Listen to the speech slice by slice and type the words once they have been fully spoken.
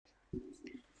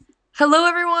Hello,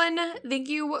 everyone. Thank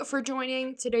you for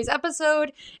joining today's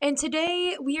episode. And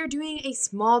today we are doing a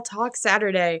small talk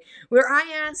Saturday where I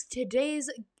ask today's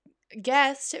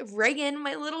guest, Raygn,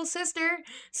 my little sister,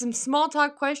 some small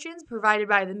talk questions provided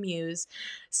by the Muse.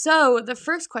 So, the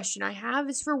first question I have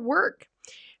is for work.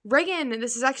 Raygn,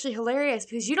 this is actually hilarious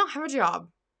because you don't have a job.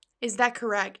 Is that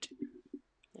correct?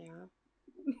 Yeah.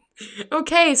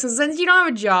 Okay, so since you don't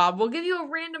have a job, we'll give you a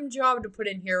random job to put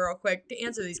in here real quick to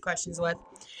answer these questions with.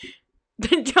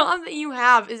 The job that you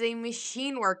have is a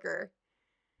machine worker.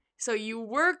 So you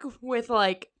work with Okay,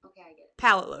 I get it.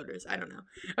 pallet loaders. I don't know.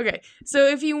 Okay, so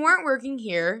if you weren't working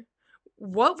here,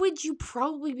 what would you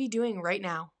probably be doing right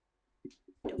now?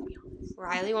 Don't be honest.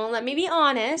 Riley won't let me be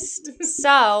honest,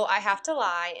 so I have to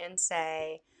lie and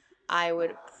say I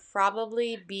would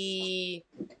probably be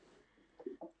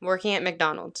working at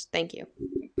McDonald's. Thank you.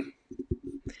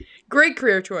 Great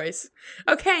career choice.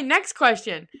 Okay, next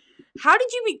question. How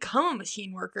did you become a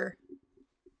machine worker?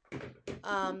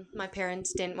 My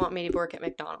parents didn't want me to work at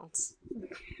McDonald's.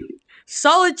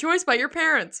 Solid choice by your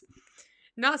parents.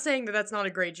 Not saying that that's not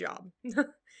a great job.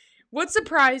 What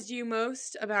surprised you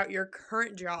most about your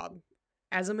current job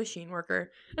as a machine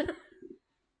worker?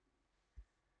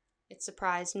 It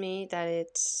surprised me that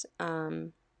it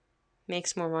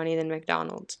makes more money than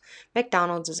McDonald's.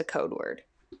 McDonald's is a code word.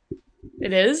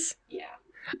 It is? Yeah.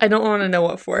 I don't want to know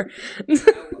what for.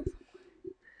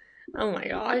 Oh my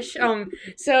gosh.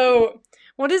 So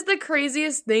what is the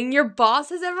craziest thing your boss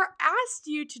has ever asked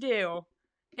you to do?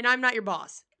 And I'm not your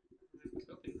boss.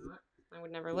 I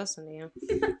would never listen to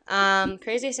you.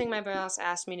 Craziest thing my boss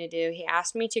asked me to do, he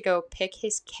asked me to go pick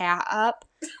his cat up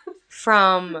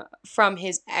from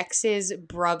his ex's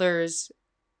brother's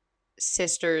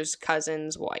sister's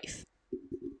cousin's wife.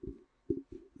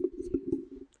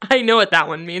 I know what that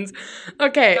one means.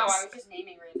 Okay. No, I was just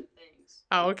naming random things.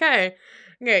 Oh, okay.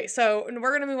 Okay, so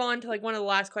we're gonna move on to one of the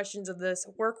last questions of this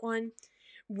work one.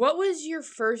 What was your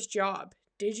first job?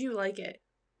 Did you like it?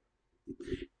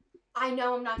 I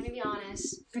know I'm not going to be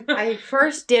honest. I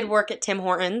first did work at Tim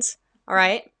Hortons, all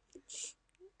right?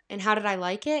 And how did I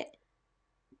like it?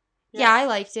 Yeah, I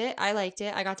liked it.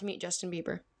 I got to meet Justin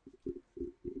Bieber.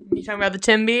 You talking about the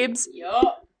Tim Biebs?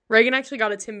 Yup. Raygn actually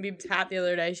got a Tim Biebs hat the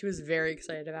other day. She was very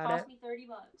excited about it. Cost me $30.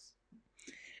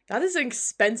 That is an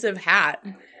expensive hat.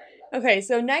 Okay,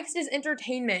 so next is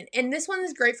entertainment. And this one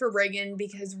is great for Raygn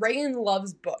because Raygn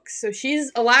loves books. So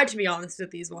she's allowed to be honest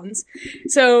with these ones.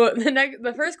 So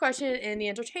the first question in the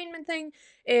entertainment thing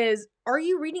is, are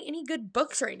you reading any good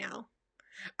books right now?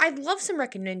 I'd love some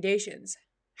recommendations.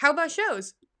 How about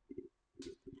shows?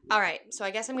 All right, so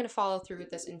I guess I'm going to follow through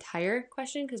with this entire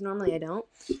question because normally I don't.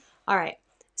 All right,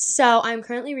 so I'm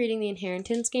currently reading the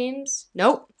Inheritance Games.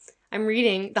 Nope. I'm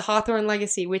reading The Hawthorne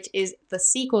Legacy, which is the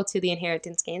sequel to the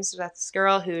Inheritance Games. So that's this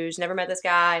girl who's never met this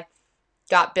guy,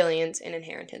 got billions in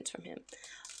inheritance from him.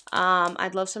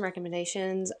 I'd love some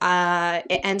recommendations.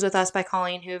 It Ends with Us by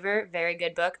Colleen Hoover. Very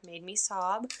good book. Made me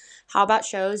sob. How about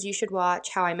shows? You should watch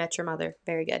How I Met Your Mother.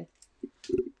 Very good.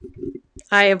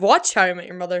 I have watched How I Met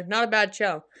Your Mother. Not a bad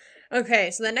show.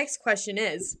 Okay, so the next question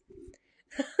is...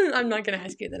 I'm not going to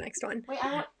ask you the next one. Wait,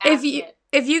 I want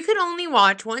If you could only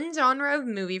watch one genre of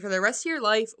movie for the rest of your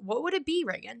life, what would it be,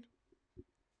 Raygn?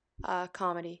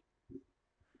 Comedy.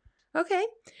 Okay.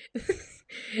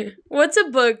 What's a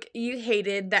book you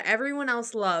hated that everyone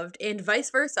else loved and vice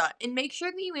versa? And make sure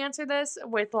that you answer this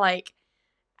with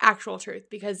actual truth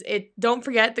because don't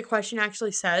forget the question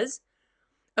actually says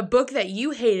a book that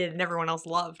you hated and everyone else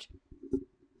loved.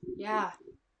 Yeah.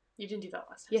 You didn't do that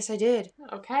last time. Yes, I did.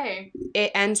 Okay.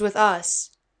 It Ends with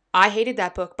Us. I hated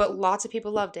that book, but lots of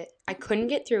people loved it. I couldn't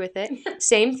get through with it.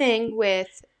 Same thing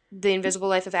with The Invisible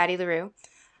Life of Addie LaRue.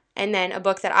 And then a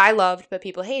book that I loved but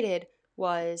people hated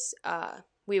was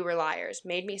We Were Liars.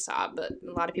 Made me sob, but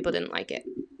a lot of people didn't like it.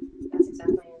 That's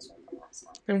exactly the answer from last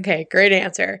time. Okay, great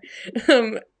answer.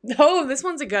 This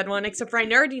one's a good one, except for I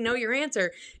already know your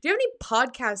answer. Do you have any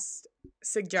podcast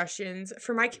suggestions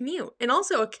for my commute? And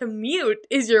also, a commute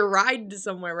is your ride to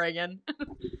somewhere, Raygn.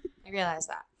 I realize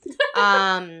that.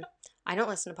 I don't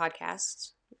listen to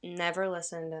podcasts. Never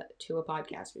listened to a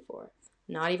podcast before.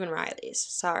 Not even Riley's.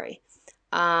 Sorry.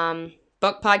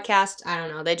 Book podcasts, I don't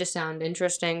know. They just sound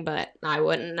interesting, but I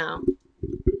wouldn't know.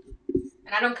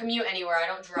 And I don't commute anywhere. I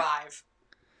don't drive.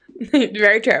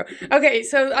 Very true. Okay,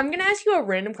 so I'm going to ask you a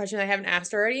random question I haven't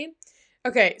asked already.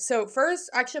 Okay, so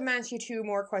first, actually, I'm going to ask you two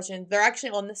more questions. They're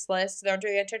actually on this list. They're under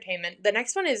the entertainment. The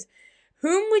next one is,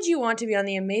 whom would you want to be on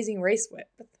The Amazing Race with?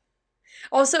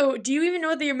 Also, do you even know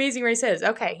what The Amazing Race is?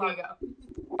 Okay, here you go.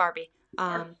 Barbie.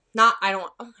 I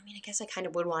guess I kind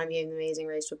of would want to be in The Amazing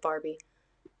Race with Barbie.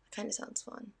 Kind of sounds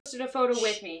fun. Posted a photo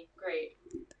with me. Great.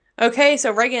 Okay,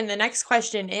 so Raygn, the next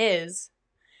question is,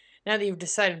 now that you've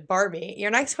decided Barbie,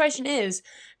 your next question is,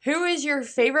 who is your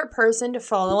favorite person to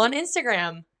follow on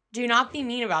Instagram? Do not be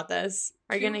mean about this.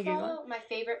 Are you gonna Google my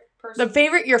favorite person?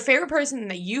 your favorite person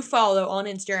that you follow on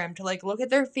Instagram to like look at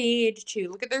their feed, to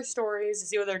look at their stories, to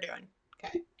see what they're doing.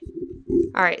 Okay.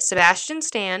 All right, Sebastian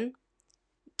Stan,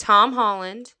 Tom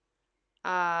Holland,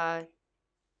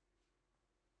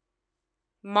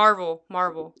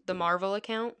 Marvel, the Marvel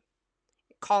account,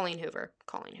 Colleen Hoover.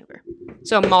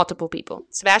 So multiple people.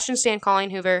 Sebastian Stan,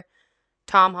 Colleen Hoover,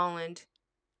 Tom Holland.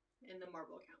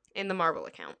 In the Marvel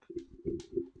account.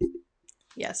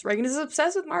 Yes, Raygn is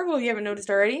obsessed with Marvel. You haven't noticed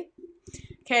already?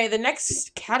 Okay, the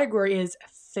next category is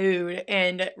food.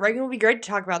 And Raygn will be great to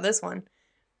talk about this one.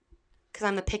 Because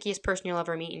I'm the pickiest person you'll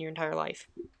ever meet in your entire life.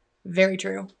 Very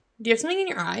true. Do you have something in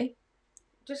your eye?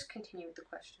 Just continue with the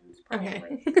questions. Probably.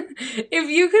 Okay. If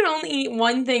you could only eat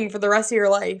one thing for the rest of your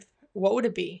life, what would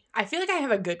it be? I feel like I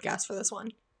have a good guess for this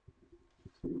one.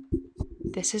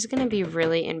 This is going to be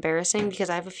really embarrassing because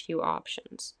I have a few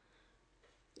options.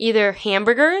 Either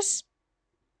hamburgers,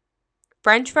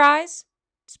 French fries,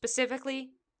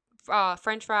 specifically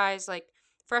French fries, like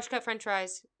fresh cut French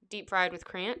fries, deep fried with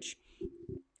ranch,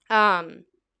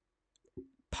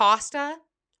 pasta,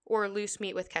 or loose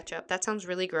meat with ketchup. That sounds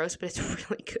really gross, but it's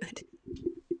really good.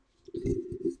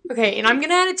 Okay, and I'm going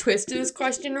to add a twist to this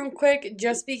question real quick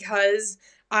just because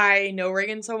I know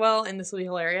Raygn so well and this will be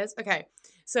hilarious. Okay,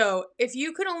 so if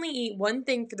you could only eat one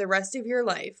thing for the rest of your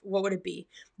life, what would it be?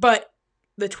 But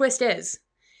the twist is,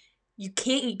 you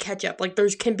can't eat ketchup. Like, there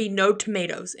can be no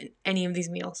tomatoes in any of these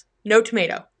meals. No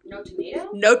tomato. No tomato?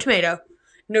 No tomato.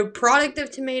 No product of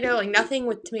tomato. Like, nothing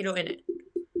with tomato in it.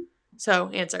 So,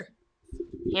 answer.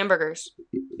 Hamburgers.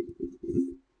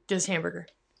 Just hamburger.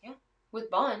 Yeah. With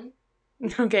bun.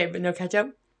 Okay, but no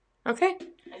ketchup? Okay.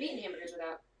 I've eaten hamburgers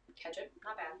without ketchup.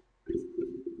 Not bad.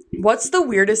 What's the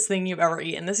weirdest thing you've ever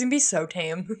eaten? This is going to be so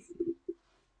tame.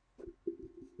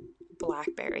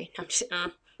 Blackberry. I'm just,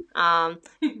 Brussels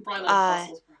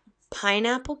sprouts.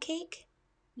 Pineapple cake?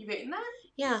 You've eaten that?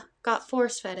 Yeah, got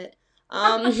force-fed it.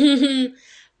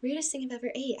 Weirdest thing I've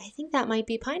ever ate. I think that might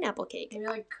be pineapple cake. Maybe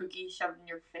like cookie shoved in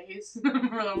your face.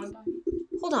 Remember that one time?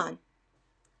 Hold on.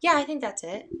 Yeah, I think that's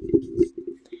it.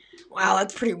 Wow,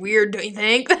 that's pretty weird, don't you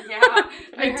think? Yeah.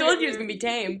 I told you it was going to be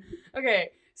tame. Okay,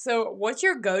 so what's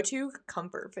your go-to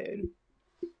comfort food?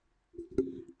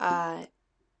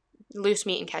 Loose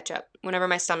meat and ketchup whenever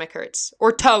my stomach hurts.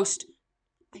 Or toast.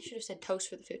 I should have said toast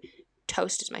for the food.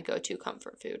 Toast is my go-to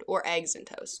comfort food. Or eggs and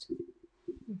toast.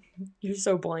 You're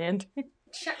so bland.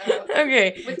 Shut up.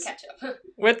 Okay. With ketchup.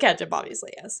 With ketchup,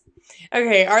 obviously, yes.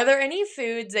 Okay, are there any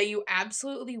foods that you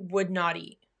absolutely would not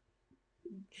eat?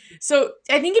 So,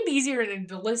 I think it'd be easier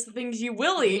to list the things you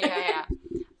will eat. Yeah.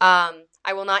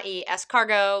 I will not eat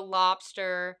escargot,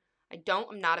 lobster.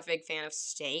 I'm not a big fan of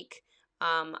steak.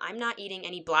 I'm not eating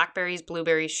any blackberries,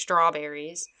 blueberries,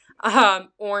 strawberries,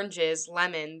 oranges,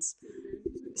 lemons,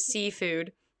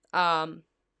 seafood. The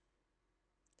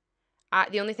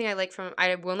only thing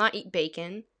I will not eat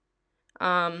bacon,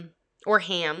 or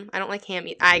ham. I don't like ham.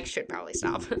 I should probably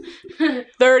stop.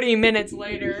 30 minutes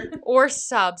later. Or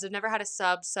subs. I've never had a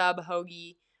sub,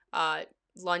 hoagie,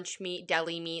 lunch meat,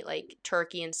 deli meat, like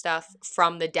turkey and stuff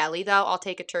from the deli though. I'll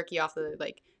take a turkey off the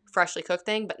like freshly cooked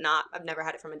thing, but I've never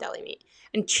had it from a deli meat.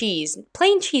 And cheese.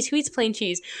 Plain cheese. Who eats plain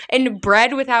cheese? And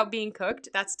bread without being cooked?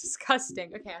 That's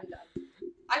disgusting. Okay, I'm done.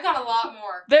 I got a lot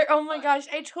more. Oh my gosh,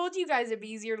 I told you guys it'd be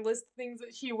easier to list things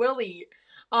that she will eat.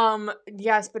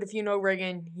 Yes, but if you know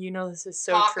Raygn, you know this is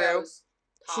so Tacos. true.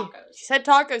 Tacos. She said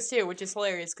tacos too, which is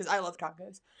hilarious because I love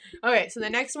tacos. Okay, so the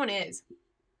next one is...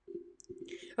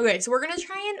 Okay, so we're going to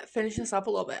try and finish this up a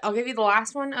little bit. I'll give you the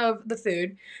last one of the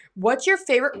food. What's your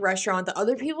favorite restaurant that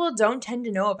other people don't tend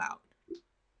to know about?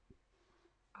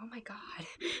 Oh my god.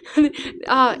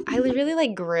 I really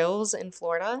like Grills in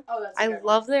Florida. Oh, that's I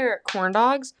love their corn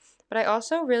dogs, but I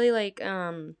also really like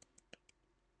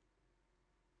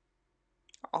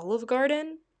Olive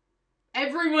Garden.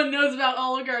 Everyone knows about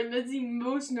Olive Garden. That's the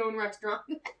most known restaurant.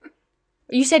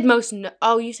 You said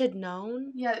you said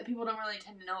known? Yeah, that people don't really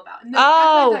tend to know about. And Oh.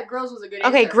 I thought that Grills was a good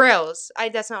Okay, answer. Grills.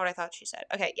 That's not what I thought she said.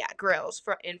 Okay, yeah, Grills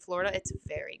in Florida. It's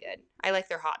very good. I like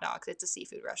their hot dogs. It's a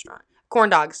seafood restaurant. Corn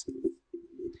dogs.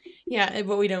 Yeah,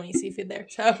 but we don't eat seafood there.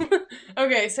 So,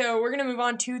 okay, so we're going to move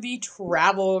on to the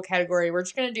travel category. We're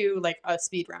just going to do like a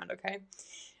speed round, okay?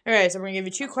 Okay, so we're going to give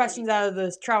you 2 questions out of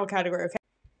the travel category, okay?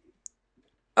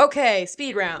 Okay,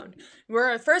 speed round.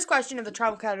 Our first question of the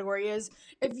travel category is,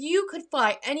 if you could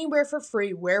fly anywhere for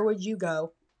free, where would you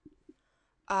go?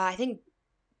 I think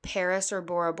Paris or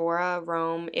Bora Bora,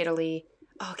 Rome, Italy.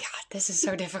 Oh God, this is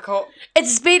so difficult.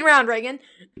 It's a speed round, Raygn.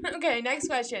 Okay, next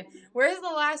question. Where's the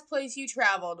last place you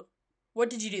traveled? What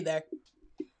did you do there?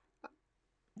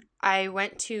 I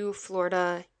went to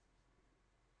Florida.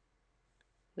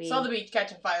 We Saw the beach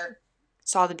catch on fire.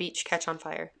 saw the beach catch on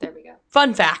fire. There we go.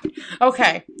 Fun fact.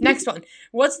 Okay, next one.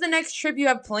 What's the next trip you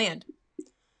have planned?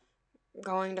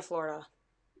 Going to Florida.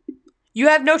 You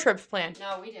have no trips planned.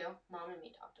 No, we do. Mom and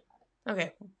me talked about it.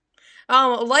 Okay.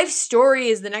 Life story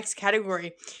is the next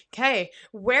category. Okay,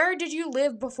 where did you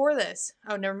live before this?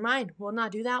 Oh, never mind. We'll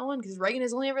not do that one because Raygn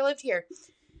has only ever lived here.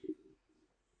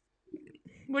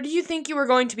 What do you think you were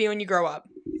going to be when you grow up?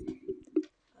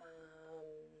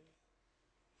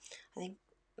 I think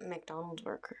McDonald's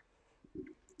worker.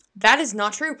 That is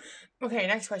not true. Okay,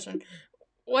 next question.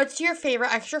 What's your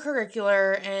favorite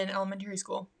extracurricular in elementary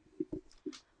school?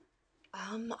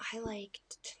 I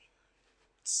liked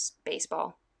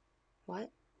baseball.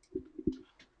 What?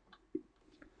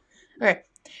 Okay.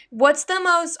 What's the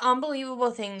most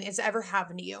unbelievable thing that's ever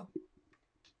happened to you?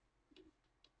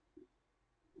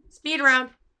 Speed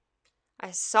round.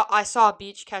 I saw a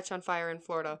beach catch on fire in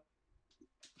Florida.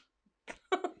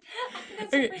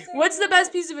 Okay. What's the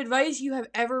best piece of advice you have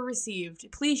ever received?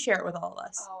 Please share it with all of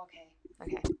us. Oh,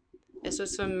 okay. Okay. This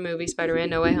was from the movie Spider-Man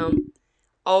No Way Home.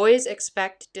 Always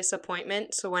expect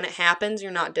disappointment, so when it happens,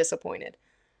 you're not disappointed.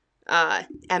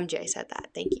 MJ said that.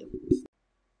 Thank you.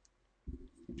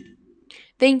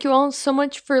 Thank you all so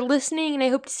much for listening, and I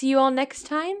hope to see you all next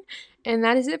time. And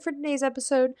that is it for today's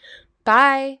episode.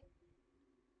 Bye.